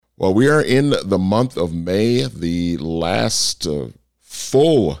Well, we are in the month of May, the last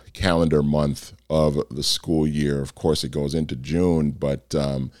full calendar month of the school year. Of course, it goes into June, but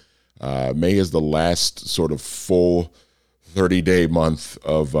May is the last sort of full 30-day month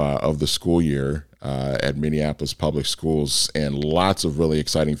of the school year at Minneapolis Public Schools, and lots of really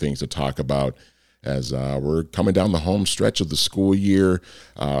exciting things to talk about as we're coming down the home stretch of the school year.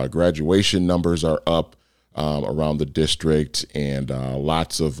 Graduation numbers are up around the district, and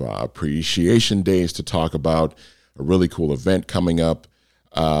lots of appreciation days to talk about. A really cool event coming up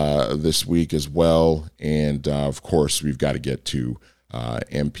this week as well. And of course, we've got to get to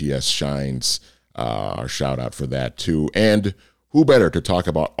MPS Shines, our shout out for that too. And who better to talk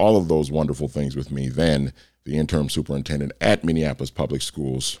about all of those wonderful things with me than the interim superintendent at Minneapolis Public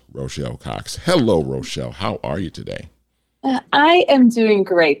Schools, Rochelle Cox. Hello, Rochelle. How are you today? I am doing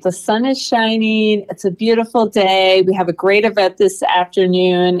great. The sun is shining. It's a beautiful day. We have a great event this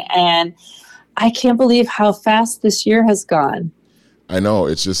afternoon, and I can't believe how fast this year has gone. I know,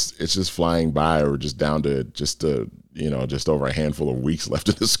 it's just flying by. We're just down to just over a handful of weeks left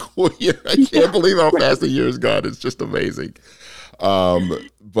in the school year. I can't believe how fast the year has gone. It's just amazing.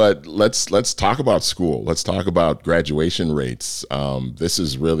 But let's talk about school. Let's talk about graduation rates. This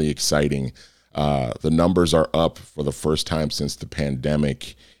is really exciting. The numbers are up for the first time since the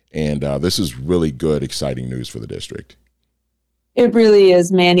pandemic, and this is really good, exciting news for the district. It really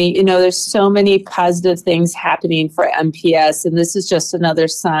is, Manny. You know, there's so many positive things happening for MPS, and this is just another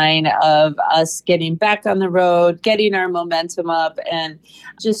sign of us getting back on the road, getting our momentum up, and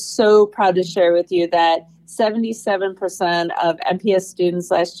just so proud to share with you that 77% of MPS students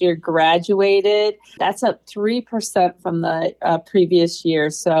last year graduated. That's up 3% from the previous year.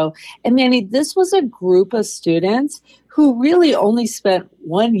 So, and Manny, this was a group of students who really only spent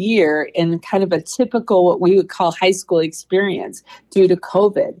 1 year in kind of a typical, what we would call high school experience due to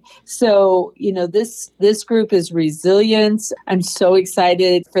COVID. So, you know, this group is resilient. I'm so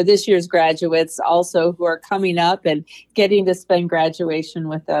excited for this year's graduates also who are coming up and getting to spend graduation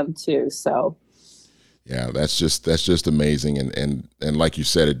with them too. So. Yeah, that's just amazing, and like you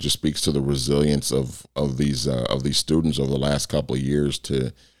said, it just speaks to the resilience of these students over the last couple of years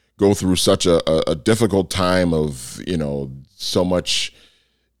to go through such a difficult time of, you know, so much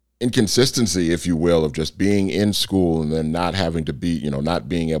inconsistency, if you will, of just being in school and then not having to be, you know, not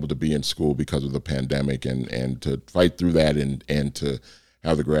being able to be in school because of the pandemic, and to fight through that and to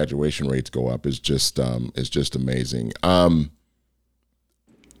have the graduation rates go up is just amazing.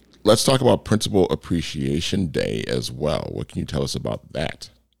 Let's talk about Principal Appreciation Day as well. What can you tell us about that?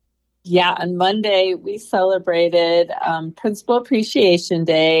 Yeah, on Monday, we celebrated Principal Appreciation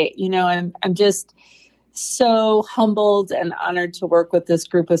Day. You know, I'm just so humbled and honored to work with this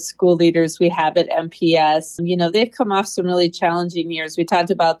group of school leaders we have at MPS. You know, they've come off some really challenging years. We talked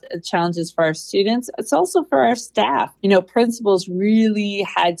about the challenges for our students. It's also for our staff. You know, principals really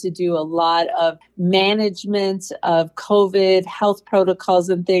had to do a lot of management of COVID, health protocols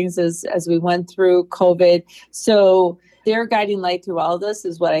and things as we went through COVID. So their guiding light through all this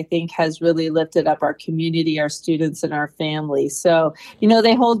is what I think has really lifted up our community, our students, and our families. So, you know,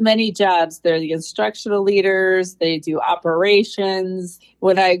 they hold many jobs. They're the instructional leaders. They do operations.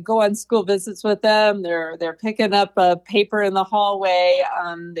 When I go on school visits with them, they're picking up a paper in the hallway.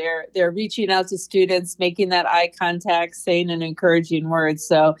 They're reaching out to students, making that eye contact, saying an encouraging word.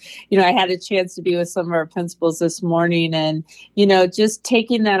 So, you know, I had a chance to be with some of our principals this morning, and, you know, just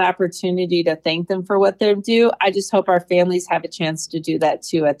taking that opportunity to thank them for what they do. I just hope our families have a chance to do that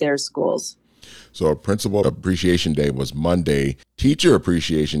too at their schools. So Principal Appreciation Day was Monday. Teacher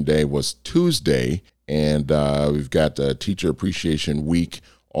Appreciation Day was Tuesday. And we've got Teacher Appreciation Week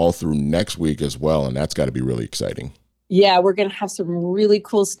all through next week as well. And that's got to be really exciting. Yeah, we're going to have some really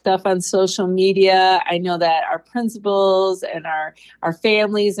cool stuff on social media. I know that our principals and our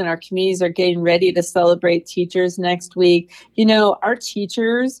families and our communities are getting ready to celebrate teachers next week. You know, our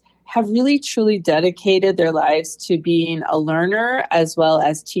teachers have really truly dedicated their lives to being a learner as well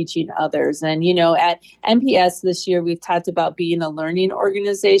as teaching others. And, you know, at MPS this year, we've talked about being a learning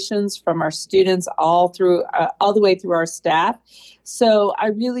organizations from our students all the way through our staff. So I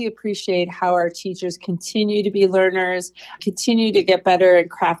really appreciate how our teachers continue to be learners, continue to get better and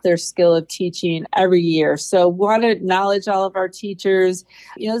craft their skill of teaching every year. So want to acknowledge all of our teachers.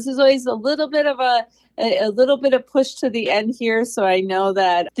 You know, this is always a little bit of a a little bit of push to the end here. So I know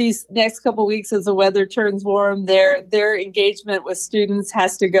that these next couple of weeks, as the weather turns warm, their engagement with students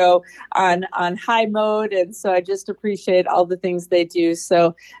has to go on high mode. And so I just appreciate all the things they do.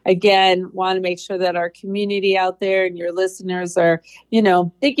 So again, want to make sure that our community out there and your listeners are,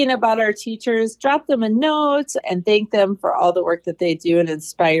 thinking about our teachers. Drop them a note and thank them for all the work that they do in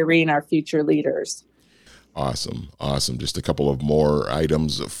inspiring our future leaders. Awesome. Just a couple of more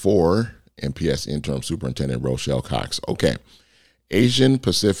items for MPS Interim Superintendent Rochelle Cox. Okay. Asian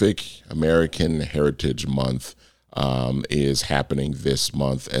Pacific American Heritage Month is happening this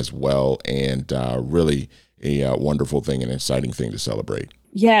month as well, and really a wonderful thing, an exciting thing to celebrate.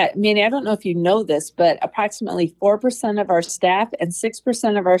 Yeah, Manny, I don't know if you know this, but approximately 4% of our staff and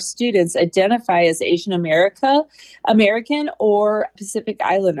 6% of our students identify as Asian American or Pacific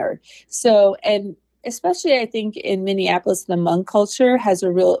Islander. So, and especially I think in Minneapolis, the Hmong culture has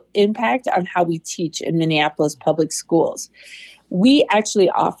a real impact on how we teach in Minneapolis public schools. We actually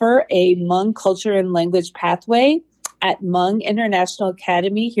offer a Hmong culture and language pathway at Hmong International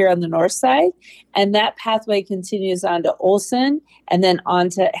Academy here on the north side. And that pathway continues on to Olson and then on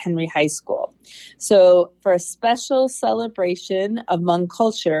to Henry High School. So for a special celebration of Hmong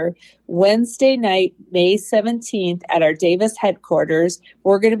culture, Wednesday night, May 17th at our Davis headquarters,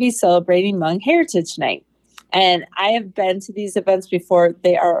 we're going to be celebrating Hmong Heritage Night. And I have been to these events before.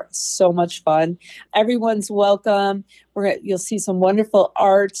 They are so much fun. Everyone's welcome. You'll see some wonderful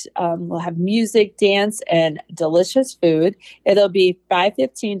art. We'll have music, dance, and delicious food. It'll be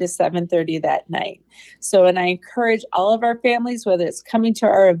 5:15 to 7:30 that night. So, and I encourage all of our families, whether it's coming to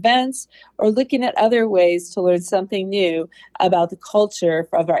our events or looking at other ways to learn something new about the culture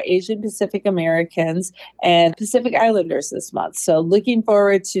of our Asian Pacific Americans and Pacific Islanders this month. So looking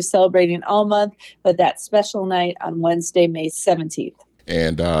forward to celebrating all month, but that special night on Wednesday, May 17th.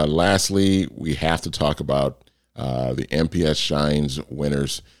 And lastly, we have to talk about the MPS Shines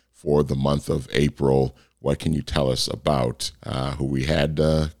winners for the month of April. What can you tell us about who we had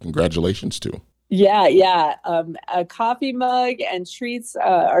congratulations to? Yeah. A coffee mug and treats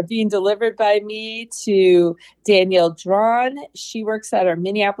are being delivered by me to Danielle Drawn. She works at our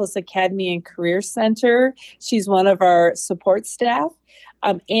Minneapolis Academy and Career Center. She's one of our support staff.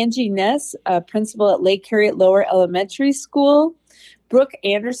 Angie Ness, principal at Lake Harriet Lower Elementary School. Brooke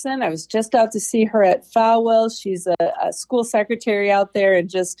Anderson, I was just out to see her at Falwell. She's a school secretary out there and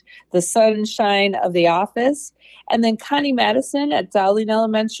just the sunshine of the office. And then Connie Madison at Dowling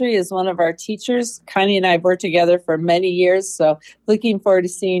Elementary is one of our teachers. Connie and I have worked together for many years, so looking forward to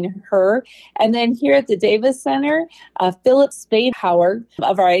seeing her. And then here at the Davis Center, Philip Spadehauer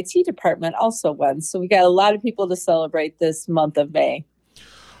of our IT department also won. So we got a lot of people to celebrate this month of May.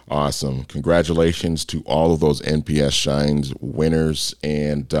 Awesome. Congratulations to all of those MPS Shines winners.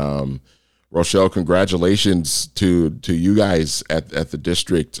 And Rochelle, congratulations to you guys at the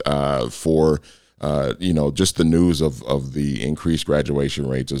district for, just the news of the increased graduation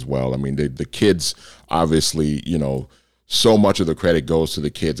rates as well. I mean, the kids, obviously, so much of the credit goes to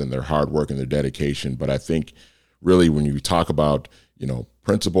the kids and their hard work and their dedication. But I think really when you talk about,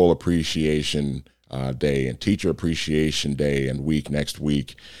 principal appreciation Day and Teacher Appreciation Day and week next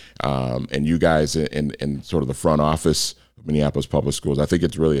week, and you guys in sort of the front office of Minneapolis Public Schools, I think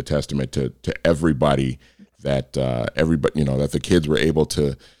it's really a testament to everybody that that the kids were able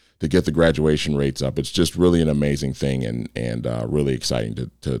to get the graduation rates up. It's just really an amazing thing and really exciting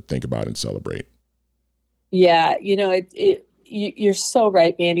to think about and celebrate. Yeah, you're so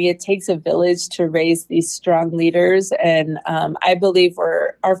right, Manny. It takes a village to raise these strong leaders, and I believe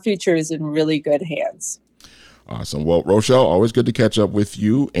our future is in really good hands. Awesome. Well, Rochelle, always good to catch up with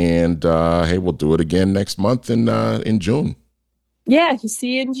you, and hey, we'll do it again next month in June. Yeah,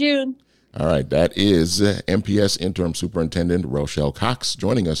 see you in June. All right, that is MPS Interim Superintendent Rochelle Cox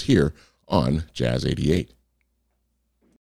joining us here on Jazz 88.